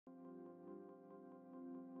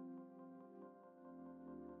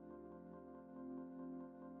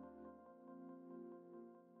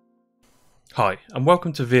Hi, and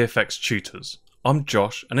welcome to VFX Tutors. I'm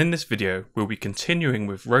Josh, and in this video we'll be continuing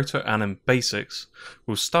with RotoAnim basics.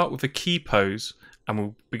 We'll start with a key pose, and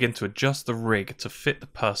we'll begin to adjust the rig to fit the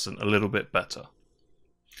person a little bit better.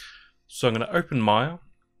 So I'm going to open Maya,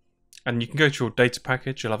 and you can go to your data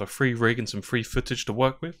package. You'll have a free rig and some free footage to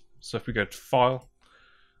work with. So if we go to File,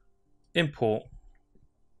 Import,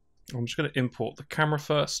 I'm just going to import the camera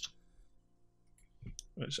first.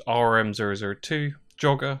 It's RM002,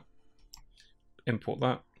 jogger. Import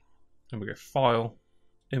that, and we go File,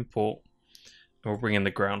 Import, and we'll bring in the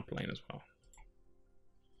ground plane as well.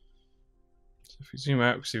 So if we zoom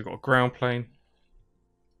out, we see we've got a ground plane.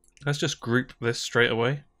 Let's just group this straight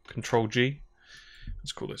away. Control G.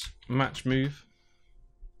 Let's call this Matchmove,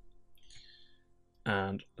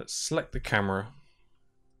 and let's select the camera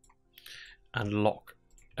and lock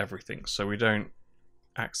everything so we don't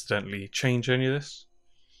accidentally change any of this.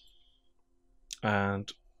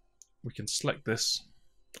 And we can select this,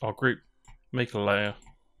 our group, make a layer,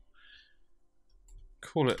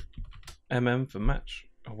 call it mm for match.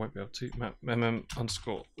 I won't be able to,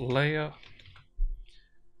 mm_layer,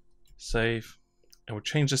 save, and we'll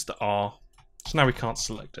change this to R. So now we can't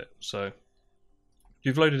select it. So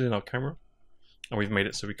we've loaded in our camera, and we've made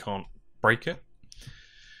it so we can't break it.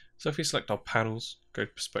 So if we select our panels, go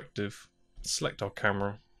to perspective, select our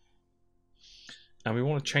camera, and we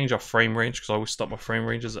want to change our frame range because I always start my frame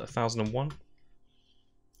ranges at 1001,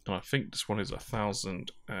 and I think this one is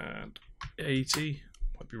 1080.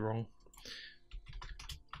 Might be wrong.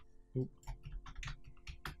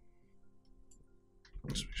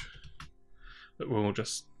 But we'll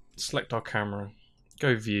just select our camera,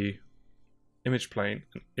 go View, Image Plane,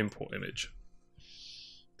 and Import Image.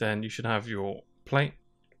 Then you should have your plate.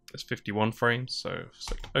 It's 51 frames, so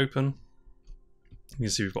select Open. You can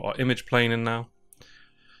see we've got our image plane in now.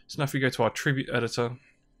 So now if we go to our attribute editor,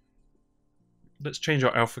 let's change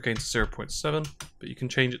our alpha gain to 0.7, but you can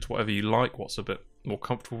change it to whatever you like, what's a bit more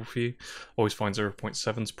comfortable for you. Always find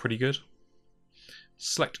 0.7 is pretty good.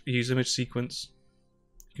 Select use image sequence.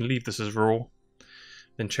 You can leave this as raw,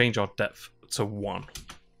 then change our depth to 1.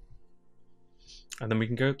 And then we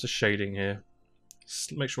can go up to shading here,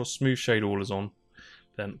 make sure smooth shade all is on,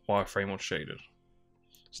 then wireframe on shaded.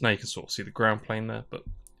 So now you can sort of see the ground plane there, but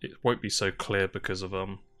it won't be so clear because of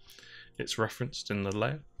it's referenced in the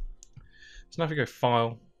layer. So now if we go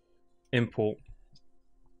File, Import,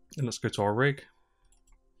 and let's go to our rig.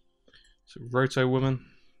 So Roto Woman,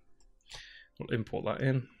 we'll import that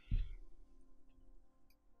in.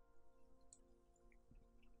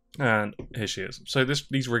 And here she is. So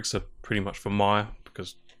these rigs are pretty much for Maya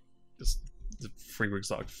because it's the free rigs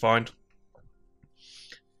that I could find.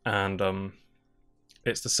 And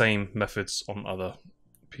it's the same methods on other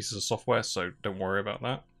pieces of software, so don't worry about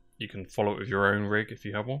that. You can follow it with your own rig if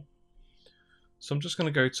you have one. So I'm just going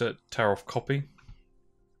to go to tear off copy.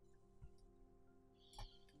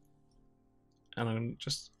 And I'm going to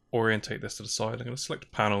just orientate this to the side. I'm going to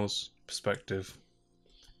select panels, perspective.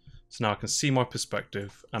 So now I can see my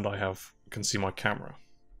perspective and I can see my camera.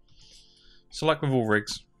 So like with all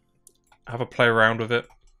rigs, have a play around with it.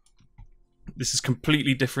 This is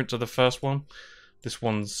completely different to the first one. This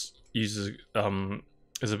one's is a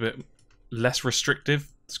bit less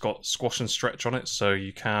restrictive. It's got squash and stretch on it, so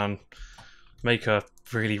you can make her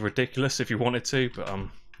really ridiculous if you wanted to, but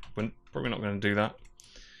we're probably not going to do that.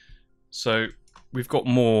 So we've got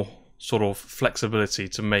more sort of flexibility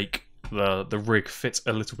to make the rig fit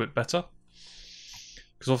a little bit better,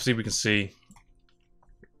 because obviously we can see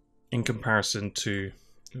in comparison to,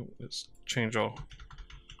 let's change our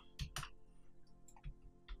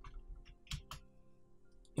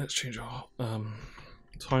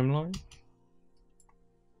timeline.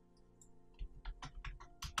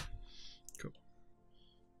 Cool.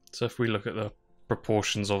 So if we look at the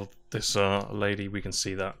proportions of this lady, we can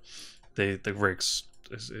see that the rigs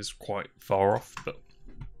is quite far off, but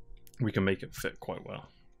we can make it fit quite well.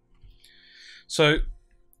 So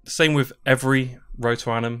same with every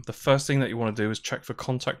RotoAnim. The first thing that you want to do is check for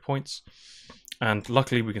contact points, and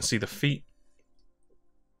luckily we can see the feet.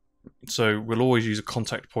 So we'll always use a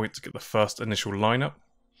contact point to get the first initial lineup.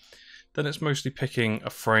 Then it's mostly picking a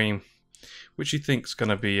frame which you think is going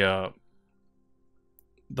to be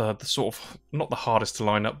the sort of, not the hardest to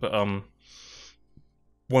line up, but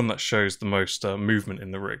one that shows the most movement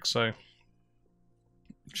in the rig. So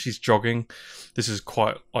she's jogging. This is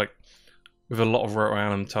quite, like, with a lot of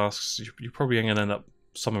RotoAnim tasks, you're probably going to end up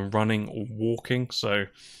someone running or walking. So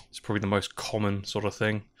it's probably the most common sort of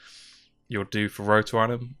thing you'll do for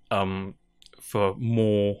RotoAnim. For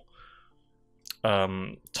more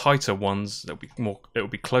tighter ones, it'll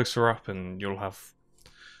be closer up, and you'll have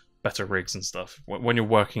better rigs and stuff. When you're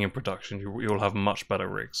working in production, you'll have much better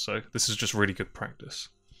rigs. So this is just really good practice.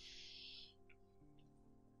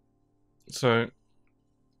 So,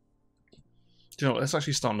 let's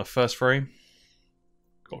actually start on the first frame.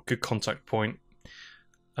 Got a good contact point.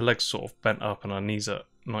 Her legs sort of bent up and her knees at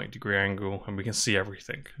 90-degree angle, and we can see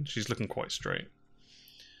everything. She's looking quite straight.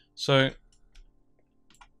 So,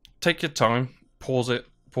 take your time, pause the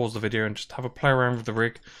video, and just have a play around with the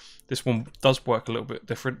rig. This one does work a little bit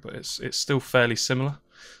different, but it's still fairly similar.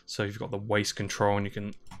 So you've got the waist control,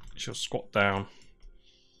 and she'll squat down,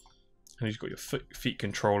 and you've got your feet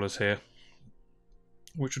controllers here,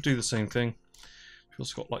 which will do the same thing. You've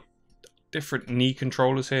also got like different knee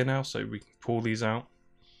controllers here now, so we can pull these out.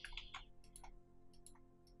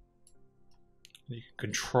 You can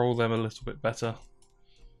control them a little bit better.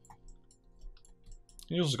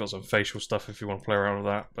 You also got some facial stuff if you want to play around with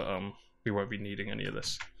that, but we won't be needing any of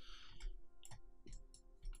this.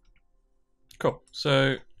 Cool,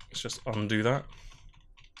 so let's just undo that.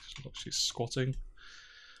 She's squatting.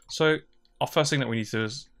 So our first thing that we need to do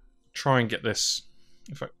is try and get this.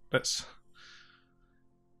 In fact, let's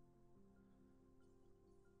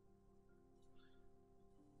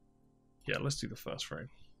do the first frame.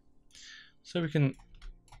 So we can,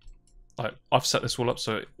 I've set this all up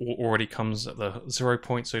so it already comes at the 0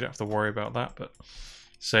 point, so you don't have to worry about that. But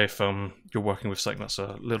say if you're working with something that's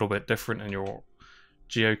a little bit different and your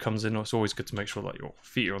geo comes in, it's always good to make sure that your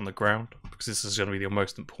feet are on the ground, because this is going to be the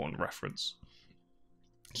most important reference.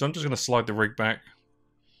 So I'm just going to slide the rig back,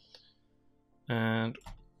 and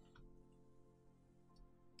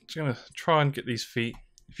just going to try and get these feet.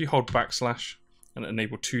 If you hold backslash and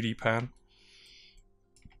enable 2D pan,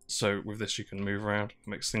 so with this you can move around, it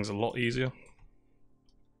makes things a lot easier.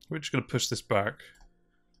 We're just going to push this back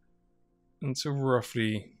until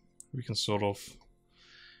roughly we can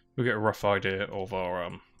we'll get a rough idea of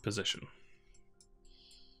our position.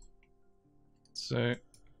 So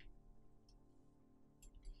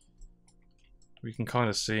we can kind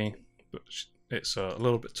of see, but it's a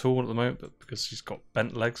little bit tall at the moment, but because she's got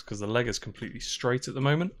bent legs, because the leg is completely straight at the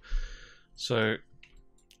moment. So,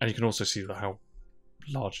 and you can also see how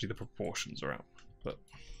largely the proportions are out. But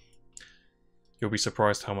you'll be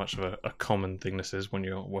surprised how much of a common thing this is when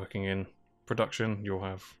you're working in production. You'll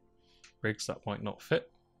have rigs that might not fit,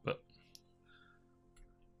 but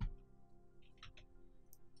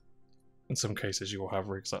in some cases you will have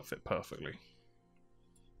rigs that fit perfectly.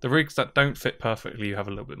 The rigs that don't fit perfectly, you have a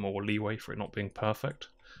little bit more leeway for it not being perfect.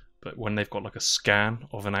 But when they've got like a scan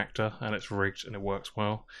of an actor and it's rigged and it works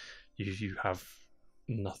well, you have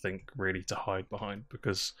nothing really to hide behind,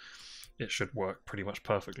 because it should work pretty much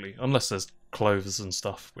perfectly, unless there's clothes and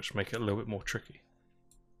stuff which make it a little bit more tricky.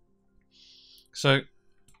 So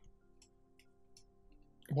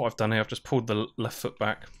what I've done here, I've just pulled the left foot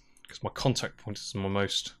back because my contact point is my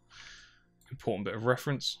most important bit of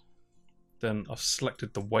reference. Then I've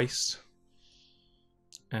selected the waist,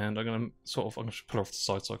 and I'm going to pull her off the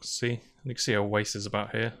side so I can see. And you can see her waist is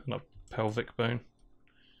about here, and a pelvic bone.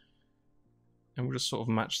 And we'll just sort of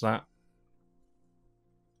match that.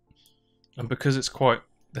 And because it's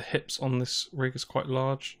the hips on this rig is quite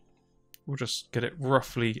large, we'll just get it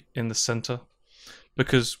roughly in the center.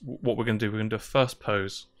 Because what we're going to do, we're going to do a first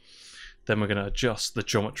pose, then we're going to adjust the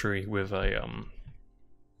geometry with a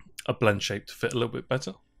blend shape to fit a little bit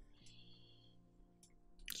better.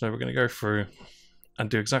 So we're going to go through and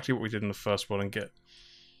do exactly what we did in the first one and get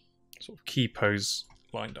sort of key pose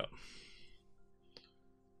lined up.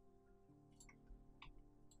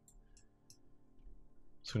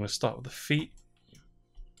 So I'm going to start with the feet.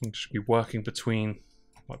 I'm just be working between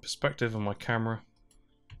my perspective and my camera,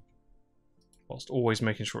 whilst always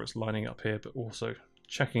making sure it's lining up here, but also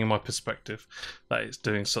checking in my perspective that it's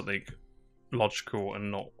doing something logical and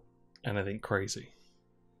not anything crazy.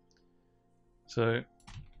 So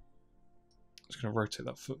just going to rotate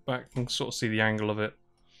that foot back and sort of see the angle of it.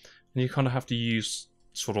 And you kind of have to use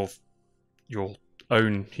sort of your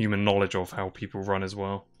own human knowledge of how people run as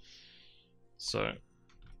well. So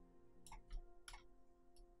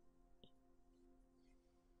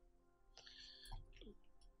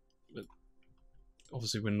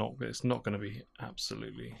obviously it's not going to be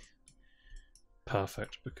absolutely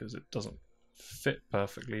perfect because it doesn't fit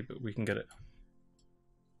perfectly, but we can get it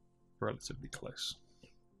relatively close.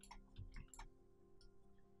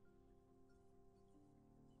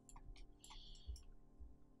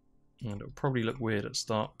 And it'll probably look weird at the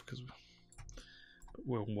start, but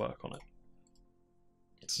we'll work on it.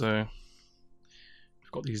 So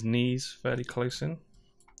we've got these knees fairly close in.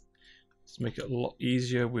 Let's make it a lot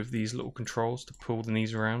easier with these little controls to pull the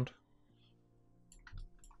knees around.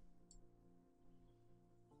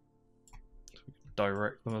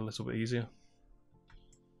 direct them a little bit easier.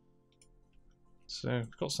 So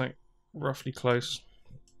we've got something roughly close.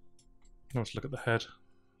 Let's look at the head.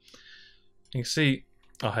 You can see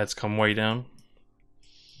our heads come way down,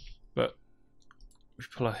 but if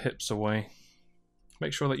we pull our hips away,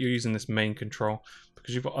 make sure that you're using this main control,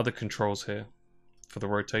 because you've got other controls here for the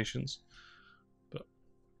rotations. But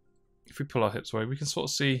if we pull our hips away, we can sort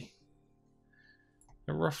of see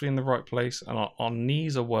they're roughly in the right place, and our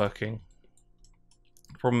knees are working.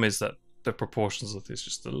 The problem is that the proportions of this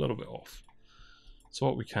just a little bit off. So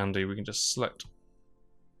what we can do, we can just select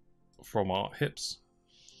from our hips.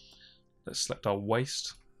 Let's select our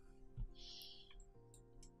waist.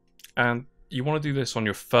 And you want to do this on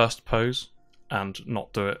your first pose and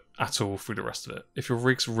not do it at all through the rest of it. If your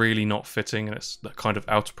rig's really not fitting and it's that kind of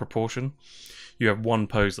out of proportion, you have one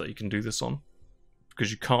pose that you can do this on,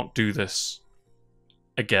 because you can't do this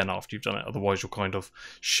again after you've done it, otherwise you're kind of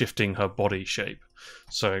shifting her body shape.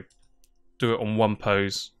 So do it on one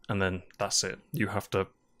pose and then that's it. You have to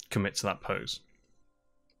commit to that pose.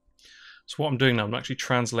 So what I'm doing now, I'm actually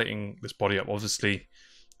translating this body up. Obviously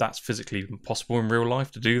that's physically impossible in real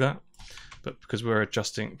life to do that, but because we're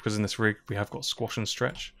adjusting, because in this rig we have got squash and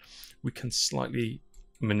stretch, we can slightly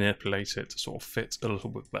manipulate it to sort of fit a little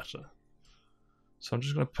bit better. So I'm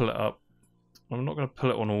just going to pull it up. I'm not going to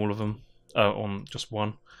pull it on all of them, on just one.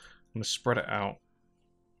 I'm going to spread it out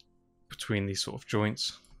between these sort of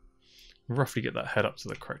joints, roughly get that head up to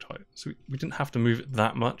the correct height. So we didn't have to move it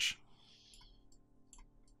that much.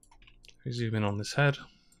 We zoom in on this head.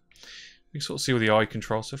 We can sort of see all the eye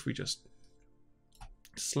control. So if we just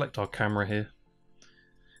select our camera here,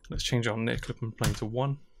 let's change our near clip and plane to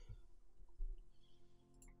 1.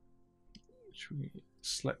 Should we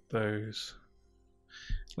select those?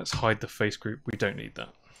 Let's hide the face group. We don't need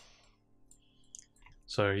that.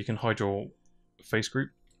 So you can hide your face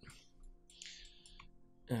group.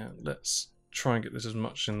 And let's try and get this as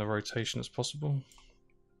much in the rotation as possible.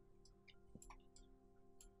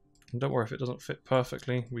 And don't worry if it doesn't fit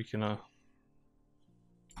perfectly. We can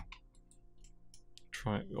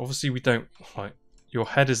try. Obviously, we don't like your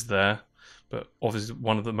head is there, but obviously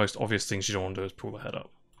one of the most obvious things you don't want to do is pull the head up,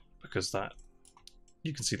 because that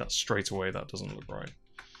you can see that straight away. That doesn't look right.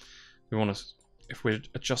 We want to, if we're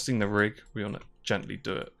adjusting the rig, we want to gently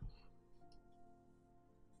do it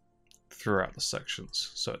throughout the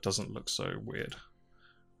sections so it doesn't look so weird.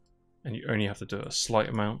 And you only have to do a slight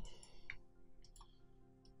amount.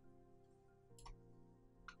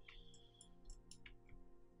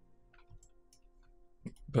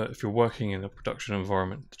 But if you're working in a production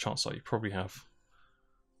environment, the chances are you probably have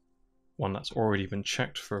one that's already been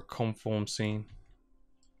checked for a conform scene.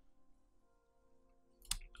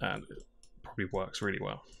 And it probably works really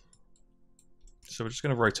well. So we're just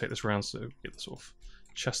going to rotate this around so we get the sort of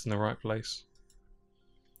chest in the right place.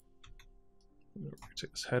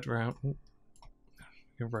 Rotate this head around. We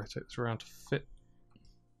can rotate this around to fit.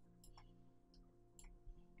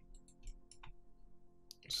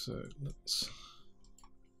 So let's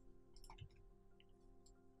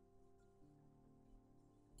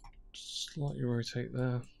slightly rotate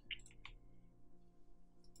there.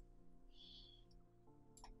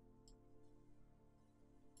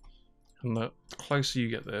 And the closer you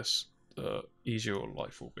get this, the easier your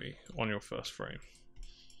life will be on your first frame.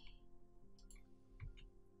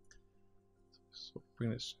 So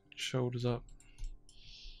bring its shoulders up.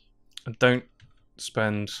 And don't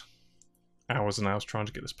spend hours and hours trying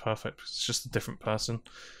to get this perfect. It's just a different person,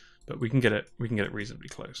 but we can get it reasonably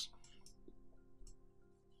close.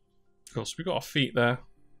 Cool, so we've got our feet there,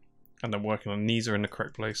 and then working on knees are in the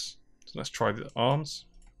correct place. So let's try the arms.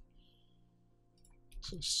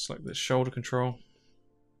 So select the shoulder control.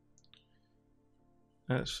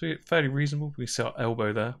 And it's fairly reasonable. We see our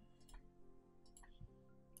elbow there.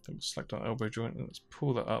 Then we'll select our elbow joint and let's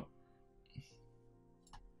pull that up.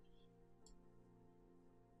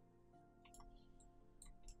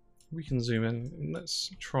 We can zoom in and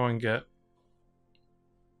let's try and get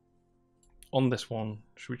on this one.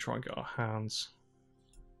 Should we try and get our hands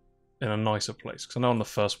in a nicer place? Because I know on the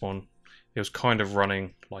first one it was kind of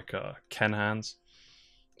running like Ken hands.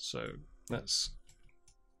 So let's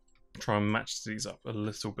try and match these up a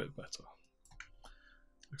little bit better.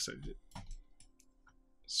 Like I said,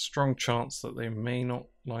 strong chance that they may not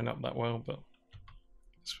line up that well, but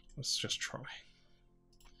let's just try.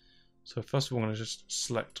 So first of all, I'm going to just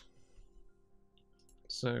select.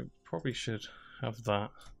 So probably should have that.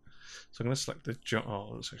 So I'm going to select the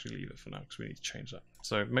let's actually leave it for now because we need to change that.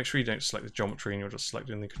 So make sure you don't select the geometry and you're just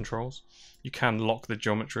selecting the controls. You can lock the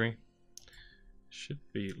geometry. Should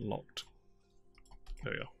be locked.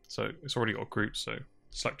 There we go. So it's already got a group, so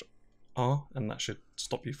select R, and that should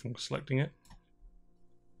stop you from selecting it.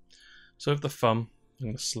 So with the thumb, I'm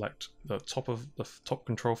going to select the top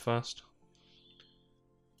control first.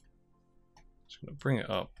 Just going to bring it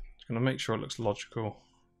up. Just going to make sure it looks logical.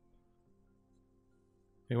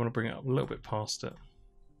 You want to bring it up a little bit past it.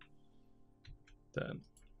 Then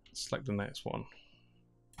select the next one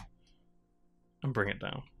and bring it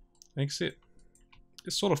down. And you can see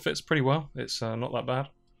it sort of fits pretty well. It's not that bad.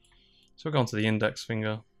 So we'll go on to the index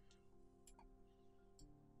finger.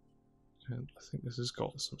 And I think this has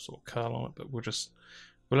got some sort of curl on it, but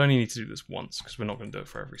we'll only need to do this once because we're not going to do it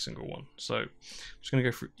for every single one. So I'm just going to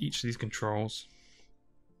go through each of these controls,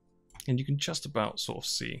 and you can just about sort of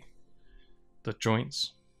see the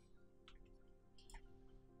joints.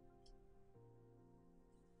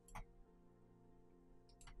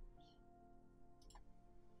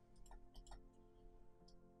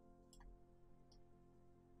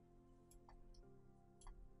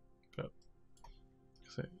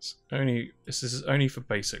 This is only for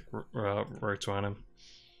basic Rotomation,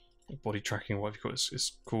 body tracking, whatever you call it.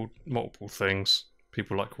 It's called multiple things.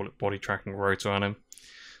 People like to call it body tracking Rotomation.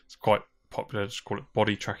 It's quite popular to call it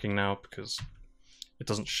body tracking now because it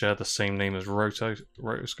doesn't share the same name as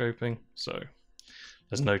rotoscoping, so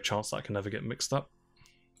there's no chance that can ever get mixed up.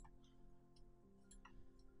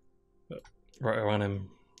 But RotoAnim,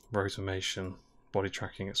 Rotomation, body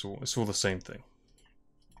tracking, it's all the same thing.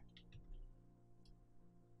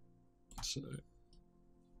 So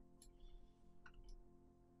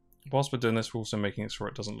whilst we're doing this, we're also making it so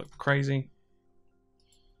it doesn't look crazy.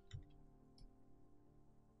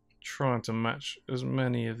 Trying to match as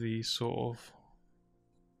many of these sort of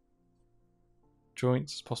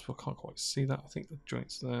joints as possible. I can't quite see that. I think the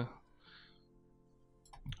joint's there.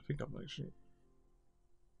 I think I'm actually.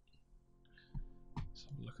 Let's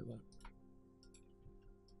have a look at that.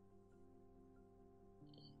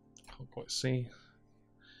 Can't quite see.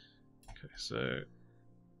 Okay, so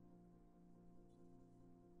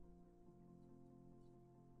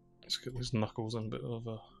let's get those knuckles in a bit of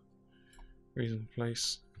a reasonable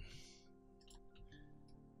place.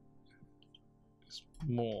 It's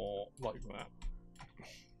more like that.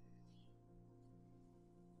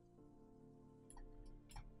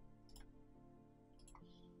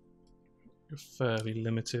 You're fairly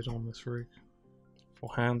limited on this rig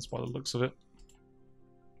for hands by the looks of it.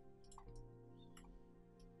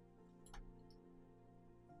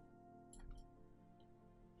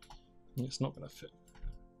 It's not going to fit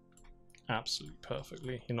absolutely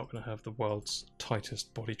perfectly. You're not going to have the world's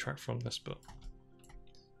tightest body track from this, but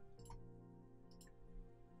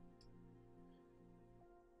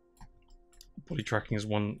body tracking is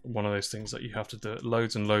one of those things that you have to do it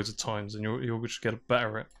loads and loads of times, and you'll just get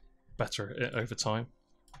better at it over time.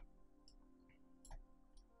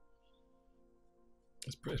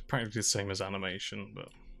 It's practically the same as animation, but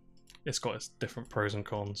it's got its different pros and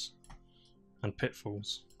cons and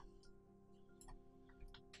pitfalls.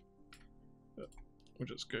 We'll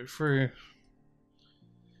just go through. And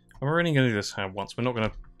we're only going to do this hand once. We're not going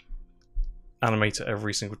to animate it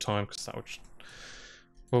every single time because that would.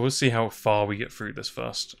 Well, we'll see how far we get through this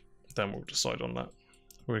first. Then we'll decide on that.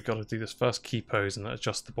 We've got to do this first key pose and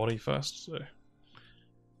adjust the body first. So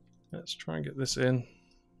let's try and get this in.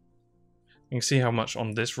 You can see how much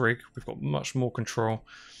on this rig we've got much more control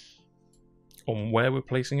on where we're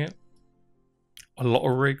placing it. A lot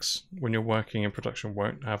of rigs, when you're working in production,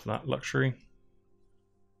 won't have that luxury.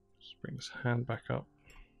 Just bring this hand back up.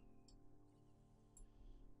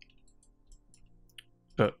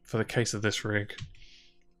 But for the case of this rig,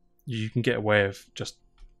 you can get away with just,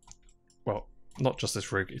 well, not just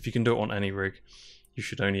this rig. If you can do it on any rig, you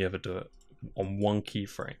should only ever do it on one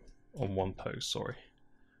keyframe, on one pose, sorry.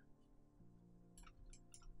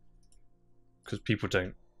 Because people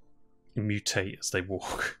don't mutate as they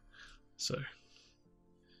walk. So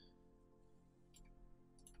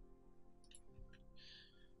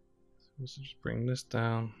let's just bring this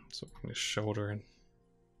down, so bring this shoulder in.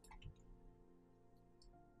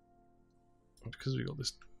 And because we've got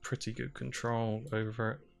this pretty good control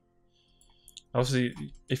over it. Obviously,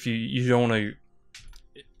 if you don't want to,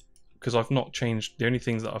 because I've not changed, the only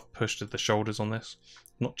things that I've pushed are the shoulders on this,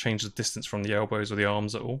 not changed the distance from the elbows or the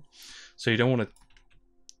arms at all. So you don't want to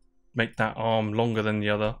make that arm longer than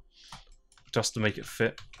the other just to make it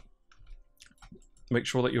fit. Make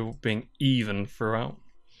sure that you're being even throughout.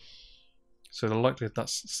 So the likelihood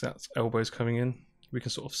that's elbows coming in, we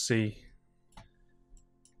can sort of see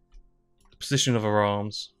the position of our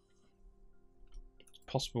arms. It's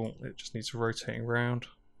possible it just needs rotating around.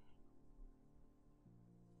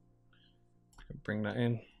 We can bring that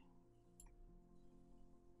in.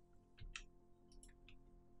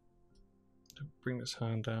 bring this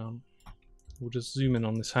hand down. We'll just zoom in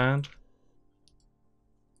on this hand.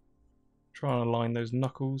 Try and align those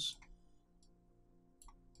knuckles.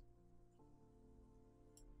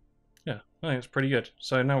 Yeah, I think it's pretty good.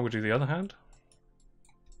 So now we'll do the other hand.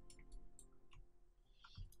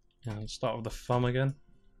 And start with the thumb again.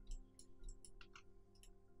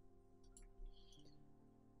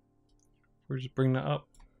 We'll just bring that up.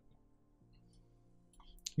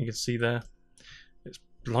 You can see there, it's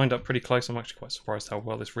lined up pretty close. I'm actually quite surprised how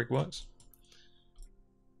well this rig works.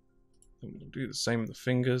 And we'll do the same with the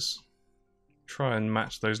fingers. Try and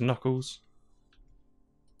match those knuckles.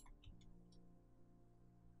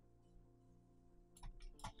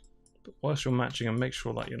 But whilst you're matching them, make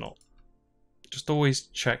sure that you're not. Just always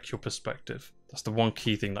check your perspective. That's the one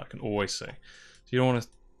key thing that I can always say. So you don't want to.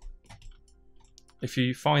 If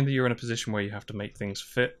you find that you're in a position where you have to make things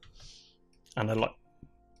fit, and they're like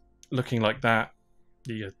looking like that,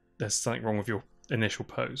 there's something wrong with your initial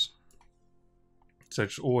pose. So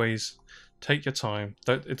just always take your time.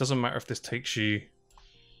 It doesn't matter if this takes you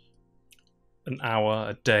an hour,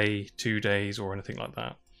 a day, 2 days, or anything like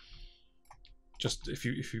that. Just if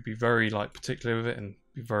you be very like particular with it and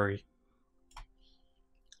be very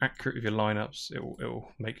accurate with your lineups, it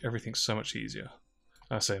will make everything so much easier.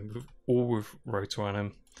 I say all with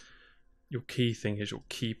RotoAnim, your key thing is your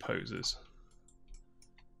key poses.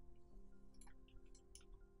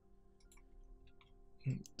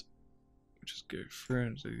 And just go through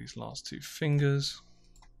and do these last two fingers.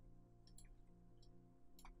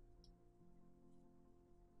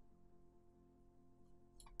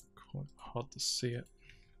 Quite hard to see it.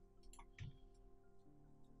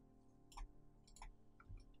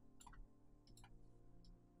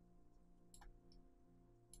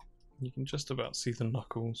 You can just about see the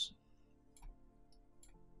knuckles.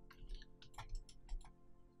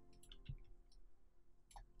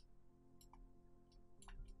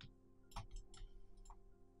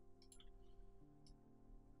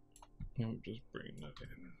 I'll just bring that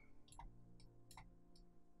in.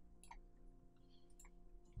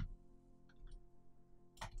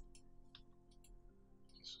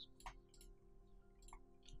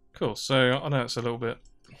 Cool, so I know it's a little bit,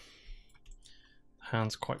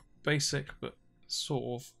 hands quite basic, but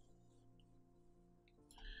sort of,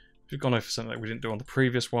 if you've gone over something that we didn't do on the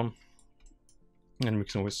previous one, and we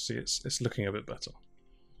can always see it's looking a bit better.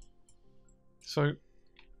 So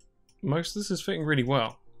most of this is fitting really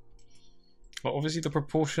well. But obviously the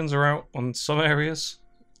proportions are out on some areas.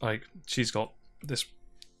 Like this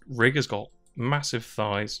rig has got massive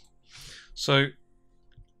thighs. So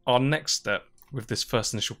our next step with this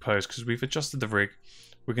first initial pose, because we've adjusted the rig,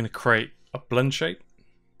 we're going to create a blend shape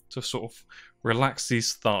to sort of relax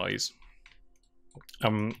these thighs.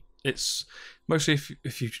 It's mostly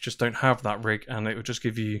if you just don't have that rig, and it will just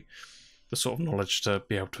give you the sort of knowledge to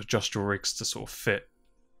be able to adjust your rigs to sort of fit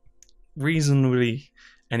reasonably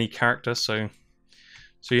any character. So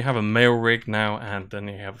you have a male rig now, and then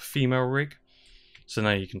you have a female rig. So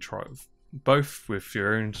now you can try both with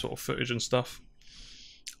your own sort of footage and stuff,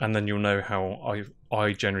 and then you'll know how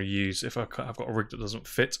I generally use. If I've got a rig that doesn't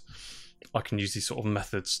fit, I can use these sort of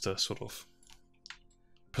methods to sort of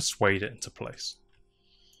persuade it into place.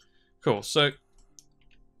 Cool, so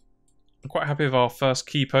I'm quite happy with our first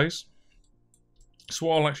key pose. So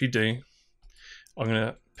what I'll actually do, I'm going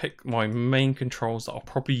to pick my main controls that I'll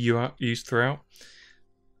probably use throughout.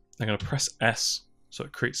 I'm going to press S so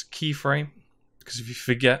it creates a keyframe, because if you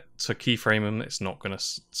forget to keyframe them, it's not going to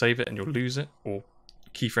save it and you'll lose it, or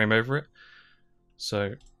keyframe over it.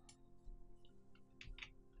 So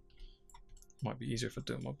might be easier if I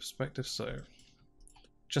do it in my perspective. So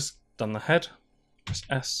just done the head, press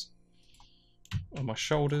S. On my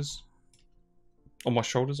shoulders,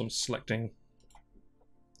 I'm selecting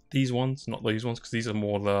these ones, not these ones, because these are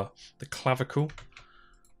more the clavicle,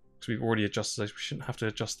 because we've already adjusted those. We shouldn't have to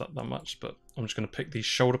adjust that much, but I'm just going to pick these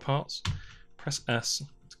shoulder parts, press S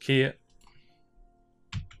to key it,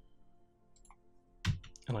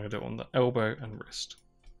 and I'm going to do it on the elbow and wrist.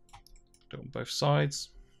 Do it on both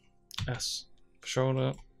sides, S for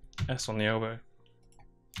shoulder, S on the elbow,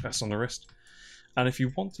 S on the wrist. And if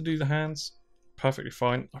you want to do the hands, perfectly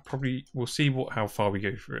fine. I probably will see how far we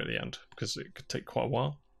go through at the end, because it could take quite a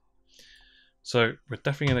while. So we're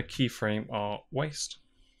definitely going to keyframe our waist,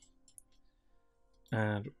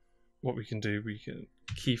 and what we can do, we can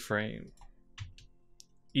keyframe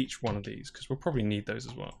each one of these, because we'll probably need those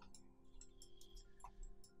as well.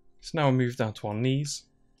 So now we'll move down to our knees.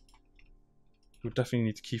 We'll definitely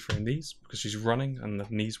need to keyframe these because she's running and the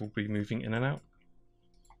knees will be moving in and out.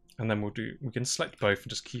 And then we can select both and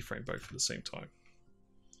just keyframe both at the same time.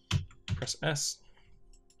 Press S.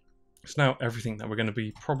 So now everything that we're going to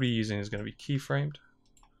be probably using is going to be keyframed.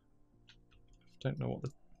 Don't know what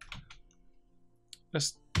the...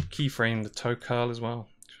 Let's keyframe the toe curl as well.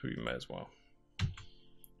 We may as well.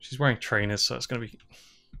 She's wearing trainers, so it's going to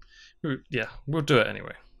be... Yeah, we'll do it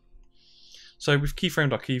anyway. So we've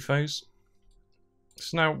keyframed our keyfoes.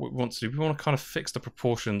 So now what we want to do, we want to kind of fix the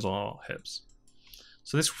proportions on our hips.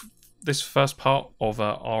 So this first part of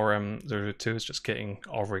RM02 is just getting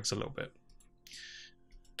our rigs a little bit.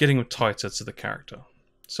 Getting them tighter to the character.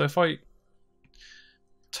 So if I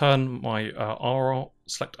turn my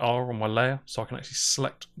select R on my layer, so I can actually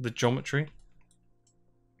select the geometry.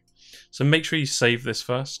 So make sure you save this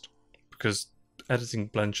first, because editing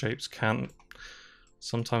blend shapes can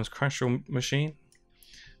sometimes crash your machine.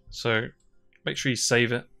 So make sure you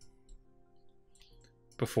save it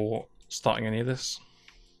before starting any of this.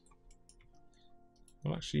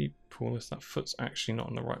 I'll actually pull this, that foot's actually not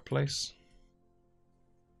in the right place.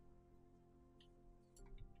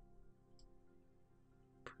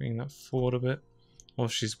 Bring that forward a bit. Well,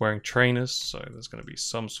 she's wearing trainers, so there's going to be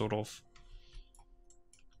some sort of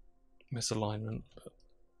misalignment. But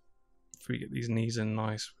if we get these knees in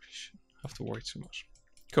nice, we shouldn't have to worry too much.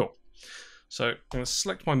 Cool. So I'm going to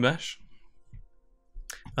select my mesh,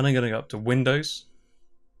 and I'm going to go up to Windows,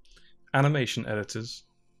 Animation Editors,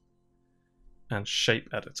 and Shape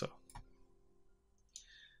Editor.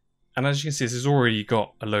 And as you can see, this has already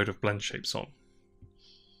got a load of blend shapes on.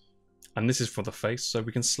 And this is for the face, so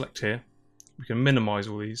we can select here. We can minimize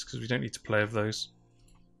all these because we don't need to play with those,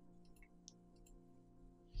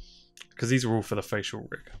 because these are all for the facial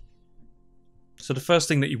rig. So the first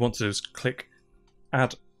thing that you want to do is click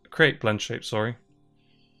Add, Create Blend Shape, sorry,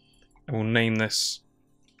 and we'll name this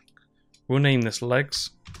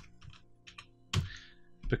legs,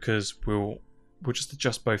 because we'll just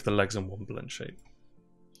adjust both the legs and one blend shape.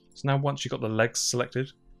 So now once you've got the legs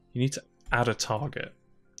selected, you need to add a target.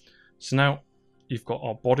 So now you've got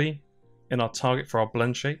our body in our target for our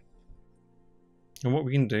blend shape. And what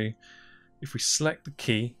we can do, if we select the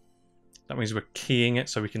key, that means we're keying it,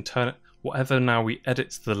 so we can turn it, whatever now we edit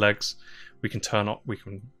to the legs, we can turn off, we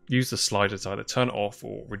can use the slider to either turn it off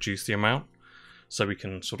or reduce the amount, so we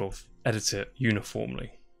can sort of edit it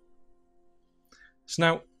uniformly. So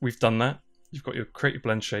now we've done that, you've got your create your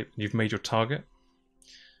blend shape, and you've made your target.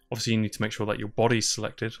 Obviously you need to make sure that your body's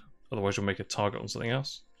selected, otherwise you'll make a target on something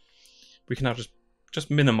else. We can now just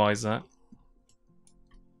minimize that.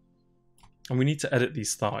 And we need to edit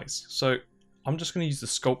these thighs. So I'm just going to use the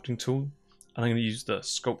sculpting tool, and I'm going to use the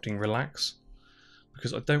sculpting relax,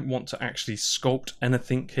 because I don't want to actually sculpt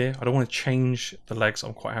anything here. I don't want to change the legs.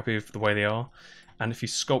 I'm quite happy with the way they are. And if you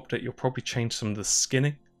sculpt it, you'll probably change some of the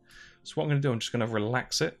skinning. So what I'm going to do, I'm just going to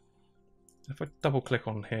relax it. If I double click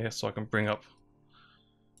on here so I can bring up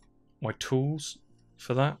my tools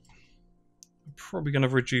for that, I'm probably going to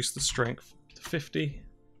reduce the strength to 50.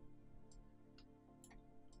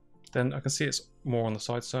 Then I can see it's more on the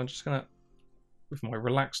side, so I'm just going to, with my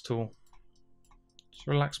relax tool, just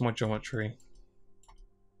relax my geometry.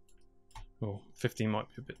 Oh, 50 might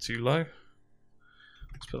be a bit too low.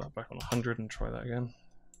 Let's put that back on 100 and try that again.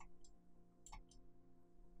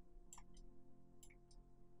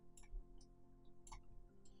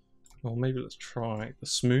 Well, maybe let's try the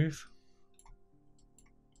smooth.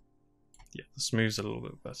 Yeah, the smooth's a little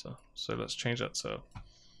bit better. So let's change that to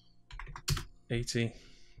 80.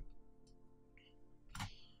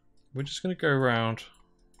 We're just going to go around,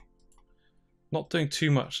 not doing too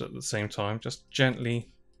much at the same time, just gently.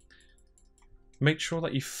 Make sure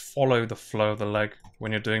that you follow the flow of the leg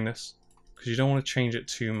when you're doing this, because you don't want to change it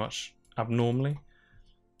too much abnormally.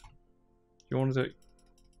 You want to do it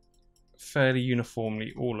fairly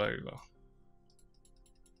uniformly all over.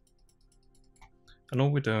 And all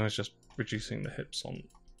we're doing is just reducing the hips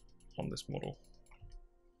on this model.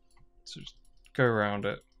 So just go around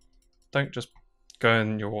it. Don't just go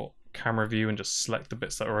in your camera view and just select the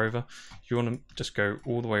bits that are over. You want to just go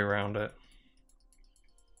all the way around it.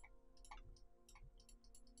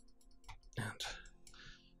 And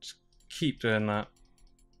just keep doing that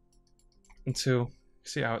until you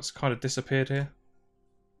see how it's kind of disappeared here.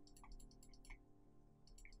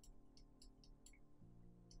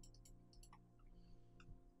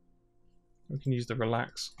 We can use the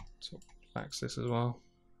relax to relax this as well.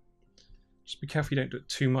 Just be careful you don't do it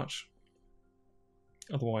too much,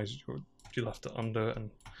 otherwise you'll have to undo it, and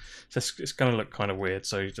it's going to look kind of weird.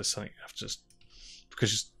 So you just something you have to just,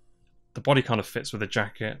 because the body kind of fits with the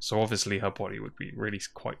jacket, so obviously her body would be really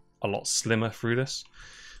quite a lot slimmer through this.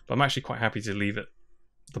 But I'm actually quite happy to leave it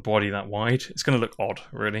the body that wide. It's going to look odd,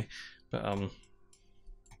 really, but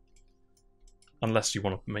unless you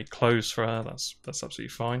want to make clothes for her, that's absolutely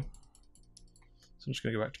fine. So I'm just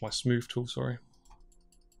going to go back to my smooth tool, sorry.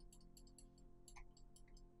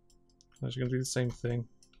 I'm just going to do the same thing.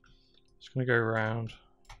 Just going to go around.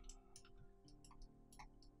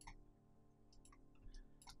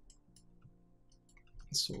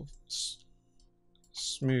 And sort of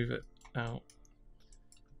smooth it out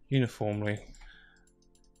uniformly.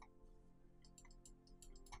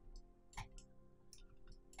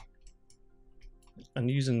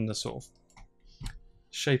 And using the sort of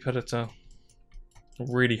shape editor will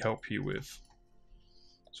really help you with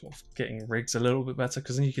sort of getting rigs a little bit better,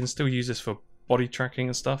 because then you can still use this for body tracking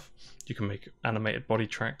and stuff. You can make animated body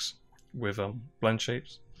tracks with blend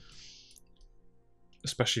shapes,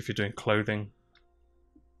 especially if you're doing clothing.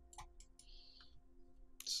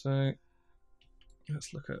 So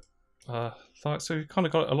let's look at thigh. So we've kind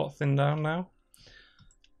of got it a lot thinned down now.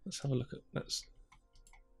 Let's have a look at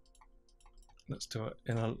let's do it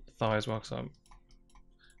in a thigh as well. So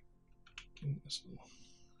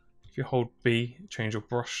if you hold B, change your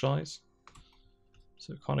brush size.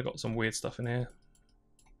 So we've kind of got some weird stuff in here.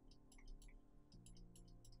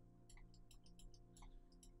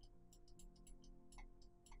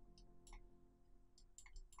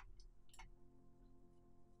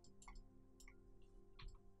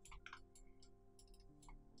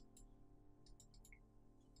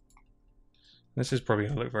 This is probably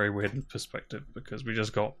going to look very weird in perspective because we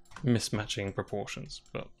just got mismatching proportions,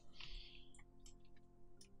 but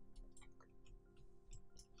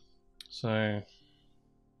so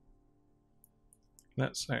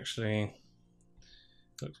that's actually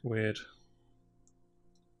looks weird.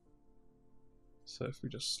 So if we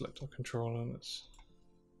just select our controller, let's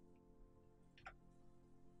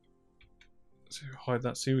hide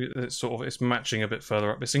that. See, it's sort of it's matching a bit further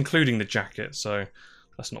up. It's including the jacket, so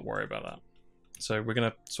let's not worry about that. So we're going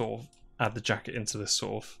to sort of add the jacket into this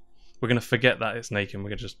sort of. We're going to forget that it's naked. We're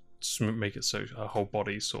going to just make it so our whole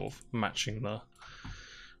body is sort of matching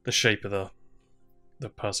the shape of the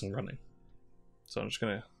person running. So I'm just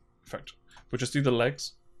going to, in fact, we'll just do the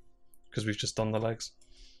legs because we've just done the legs.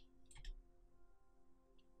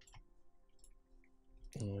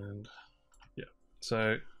 And yeah,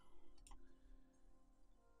 so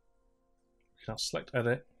we can now select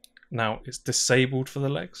edit. Now it's disabled for the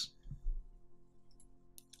legs.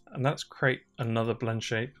 And let's create another blend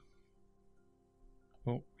shape.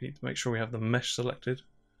 Well, we need to make sure we have the mesh selected.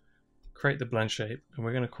 Create the blend shape, and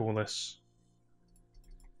we're going to call this.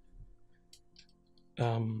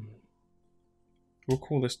 We'll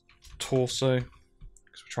call this torso because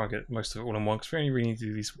we'll try and get most of it all in one. Because we only really need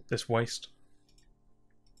to do this waist.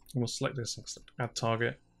 And we'll select this and select add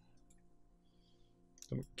target.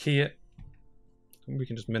 Then we'll key it, and we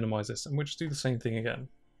can just minimize this, and we'll just do the same thing again.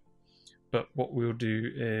 But what we'll do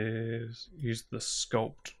is use the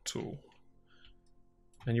sculpt tool.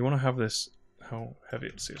 And you want to have this, how heavy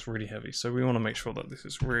it is. See, it's really heavy. So we want to make sure that this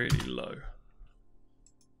is really low.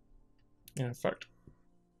 And in fact,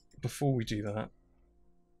 before we do that,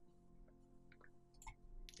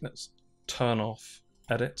 let's turn off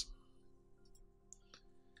edit.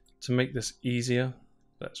 To make this easier,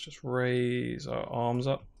 let's just raise our arms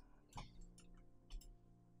up.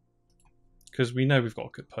 Because we know we've got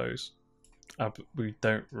a good pose. But we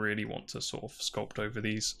don't really want to sort of sculpt over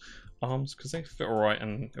these arms because they fit alright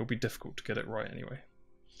and it'll be difficult to get it right anyway.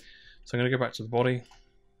 So I'm going to go back to the body,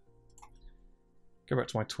 go back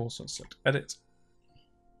to my torso and select edit.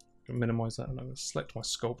 I'm going to minimize that and I'm going to select my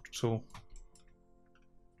sculpt tool.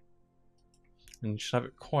 And you should have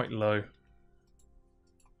it quite low.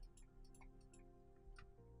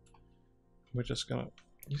 We're just going to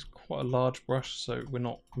use quite a large brush so we're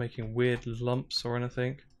not making weird lumps or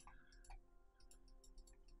anything.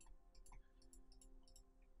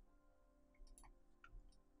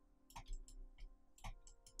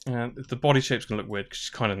 And the body shape's gonna look weird because she's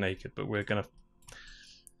kind of naked, but we're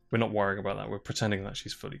not worrying about that. We're pretending that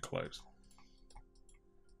she's fully clothed.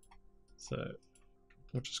 So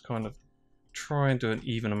we'll just kind of try and do an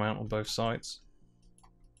even amount on both sides.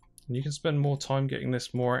 And you can spend more time getting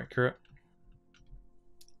this more accurate.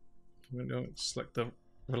 I'm going to select the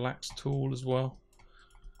relax tool as well,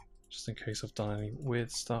 just in case I've done any weird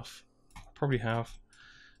stuff. I probably have.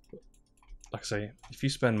 But like I say, if you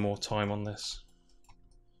spend more time on this,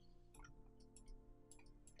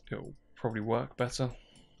 it'll probably work better.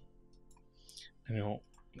 And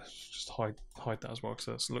let's just hide that as well because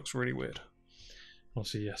this looks really weird.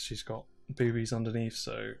 Obviously, yes, she's got boobies underneath,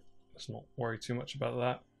 so let's not worry too much about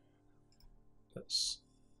that. Let's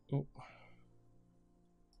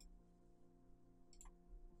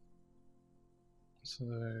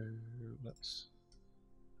so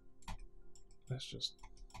let's just.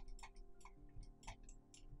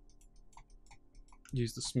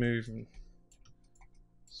 use the smooth and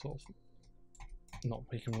sort of not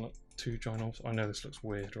make them look too ginormous. I know this looks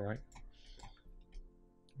weird, right?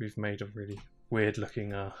 We've made a really weird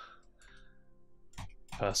looking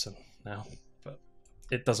person now, but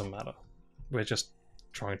it doesn't matter. We're just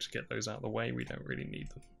trying to get those out of the way. We don't really need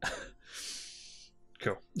them.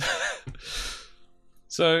 Cool.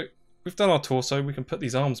 So we've done our torso. We can put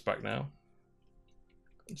these arms back now.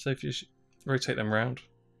 So if you rotate them around,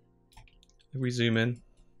 if we zoom in,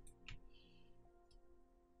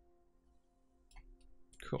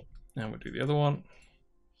 cool. Now we'll do the other one.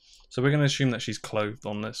 So we're going to assume that she's clothed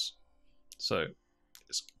on this. So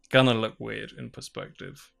it's gonna look weird in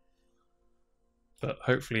perspective, but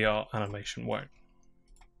hopefully our animation won't.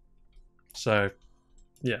 So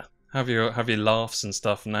yeah, have your laughs and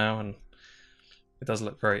stuff now, and it does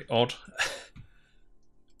look very odd.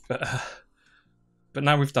 But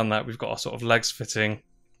now we've done that, we've got our sort of legs fitting,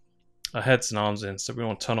 our heads and arms in, so we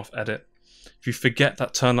want to turn off edit. If you forget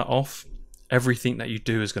that, turn that off, everything that you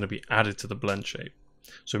do is going to be added to the blend shape.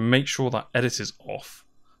 So make sure that edit is off.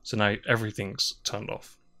 So now everything's turned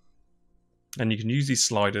off. And you can use these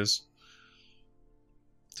sliders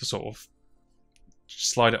to sort of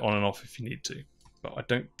slide it on and off if you need to. But I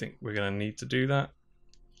don't think we're going to need to do that.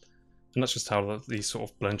 And that's just how these sort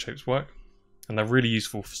of blend shapes work. And they're really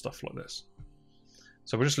useful for stuff like this.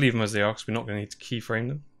 So we'll just leave them as they are because we're not going to need to keyframe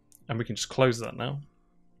them. And we can just close that now.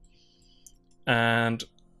 And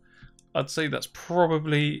I'd say that's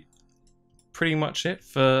probably pretty much it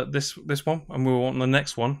for this one. And we'll on the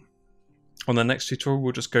next one. On the next tutorial,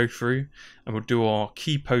 we'll just go through and we'll do our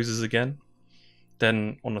key poses again.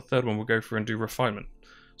 Then on the third one, we'll go through and do refinement.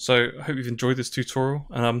 So I hope you've enjoyed this tutorial,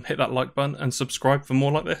 and hit that like button and subscribe for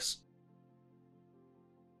more like this.